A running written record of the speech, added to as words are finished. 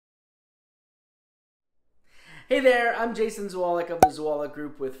Hey there, I'm Jason Zwolak of the Zwolak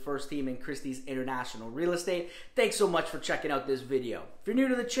Group with First Team and Christie's International Real Estate. Thanks so much for checking out this video. If you're new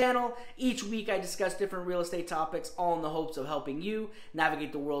to the channel, each week I discuss different real estate topics, all in the hopes of helping you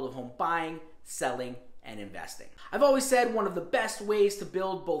navigate the world of home buying, selling, and investing. I've always said one of the best ways to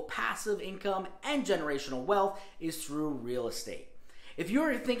build both passive income and generational wealth is through real estate. If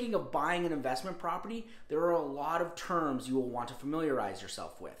you're thinking of buying an investment property, there are a lot of terms you will want to familiarize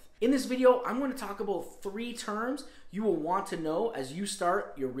yourself with. In this video, I'm going to talk about 3 terms you will want to know as you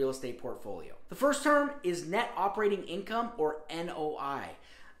start your real estate portfolio. The first term is net operating income, or NOI.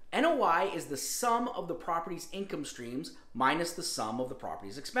 NOI is the sum of the property's income streams minus the sum of the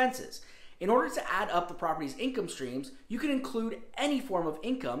property's expenses. In order to add up the property's income streams, you can include any form of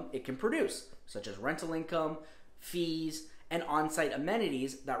income it can produce, such as rental income, fees, and on-site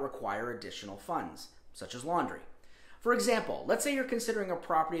amenities that require additional funds, such as laundry. For example, let's say you're considering a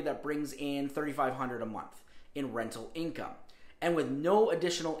property that brings in $3,500 a month in rental income and with no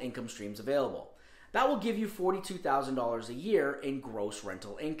additional income streams available. That will give you $42,000 a year in gross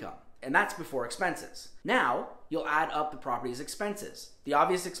rental income, and that's before expenses. Now, you'll add up the property's expenses. The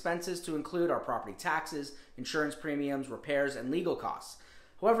obvious expenses to include are property taxes, insurance premiums, repairs, and legal costs.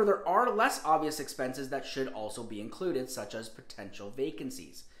 However, there are less obvious expenses that should also be included, such as potential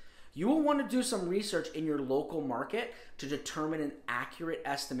vacancies. You will want to do some research in your local market to determine an accurate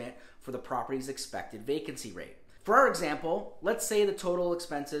estimate for the property's expected vacancy rate. For our example, let's say the total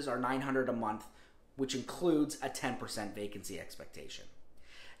expenses are $900 a month, which includes a 10% vacancy expectation.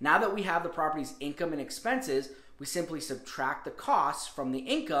 Now that we have the property's income and expenses, we simply subtract the costs from the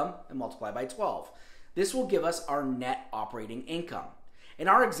income and multiply by 12. This will give us our net operating income. In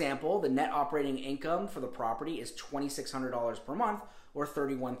our example, the net operating income for the property is $2,600 per month, or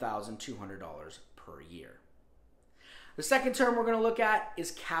 $31,200 per year. The second term we're going to look at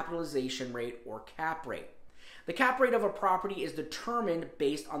is capitalization rate, or cap rate. The cap rate of a property is determined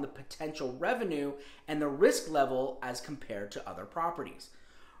based on the potential revenue and the risk level as compared to other properties.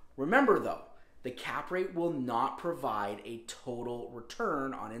 Remember though, the cap rate will not provide a total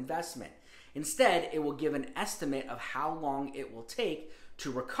return on investment. Instead, it will give an estimate of how long it will take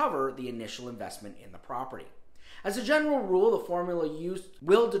to recover the initial investment in the property. As a general rule, the formula used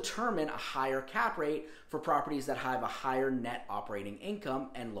will determine a higher cap rate for properties that have a higher net operating income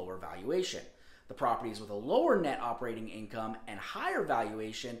and lower valuation. The properties with a lower net operating income and higher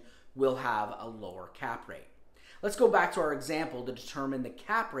valuation will have a lower cap rate. Let's go back to our example to determine the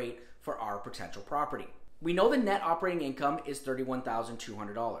cap rate for our potential property. We know the net operating income is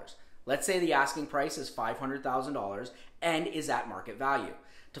 $31,200. Let's say the asking price is $500,000 and is at market value.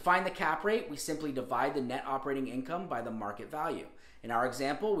 To find the cap rate, we simply divide the net operating income by the market value. In our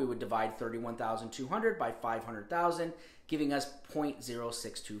example, we would divide $31,200 by $500,000, giving us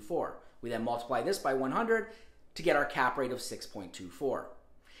 0.0624. We then multiply this by 100 to get our cap rate of 6.24.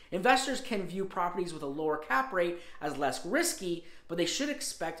 Investors can view properties with a lower cap rate as less risky, but they should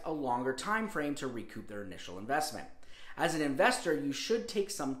expect a longer time frame to recoup their initial investment. As an investor, you should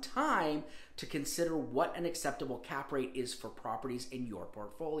take some time to consider what an acceptable cap rate is for properties in your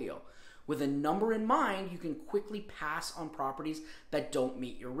portfolio. With a number in mind, you can quickly pass on properties that don't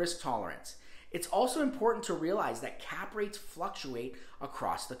meet your risk tolerance. It's also important to realize that cap rates fluctuate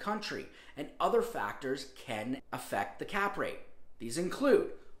across the country, and other factors can affect the cap rate. These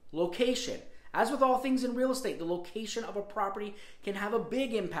include location. As with all things in real estate, the location of a property can have a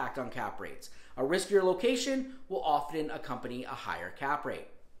big impact on cap rates. A riskier location will often accompany a higher cap rate.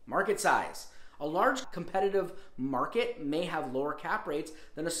 Market size. A large competitive market may have lower cap rates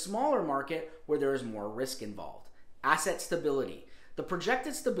than a smaller market where there is more risk involved. Asset stability. The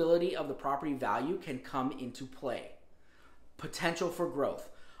projected stability of the property value can come into play. Potential for growth.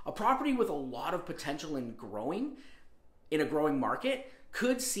 A property with a lot of potential in a growing market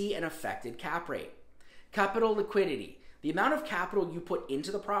could see an affected cap rate. Capital liquidity. The amount of capital you put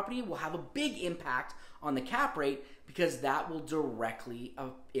into the property will have a big impact on the cap rate because that will directly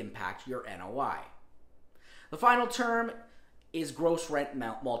impact your NOI. The final term is gross rent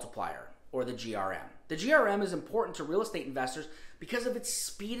multiplier, or the GRM. The GRM is important to real estate investors because of its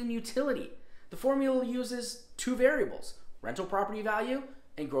speed and utility. The formula uses 2 variables, rental property value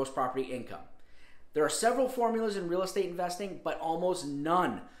and gross property income. There are several formulas in real estate investing, but almost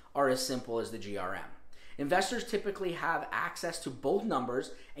none are as simple as the GRM. Investors typically have access to both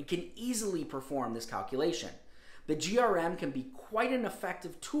numbers and can easily perform this calculation. The GRM can be quite an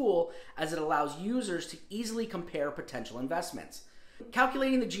effective tool as it allows users to easily compare potential investments.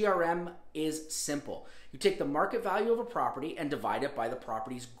 Calculating the GRM is simple. You take the market value of a property and divide it by the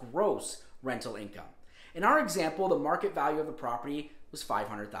property's gross rental income. In our example, the market value of the property was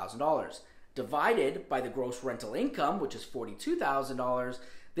 $500,000. divided by the gross rental income, which is $42,000,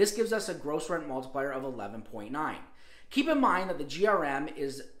 this gives us a gross rent multiplier of 11.9. Keep in mind that the GRM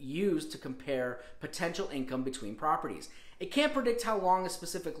is used to compare potential income between properties. It can't predict how long a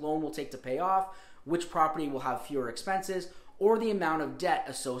specific loan will take to pay off, which property will have fewer expenses, or the amount of debt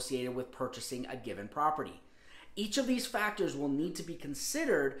associated with purchasing a given property. Each of these factors will need to be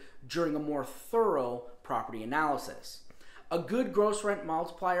considered during a more thorough property analysis. A good gross rent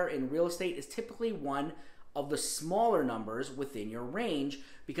multiplier in real estate is typically one of the smaller numbers within your range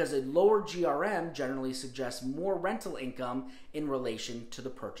because a lower GRM generally suggests more rental income in relation to the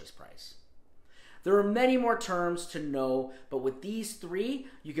purchase price. There are many more terms to know, but with these three,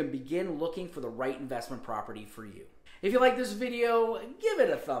 you can begin looking for the right investment property for you. If you like this video, give it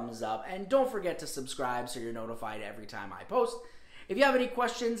a thumbs up and don't forget to subscribe so you're notified every time I post. If you have any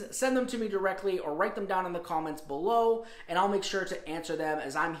questions, send them to me directly or write them down in the comments below and I'll make sure to answer them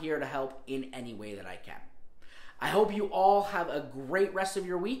as I'm here to help in any way that I can. I hope you all have a great rest of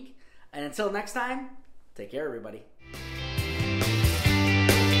your week, and until next time, take care everybody.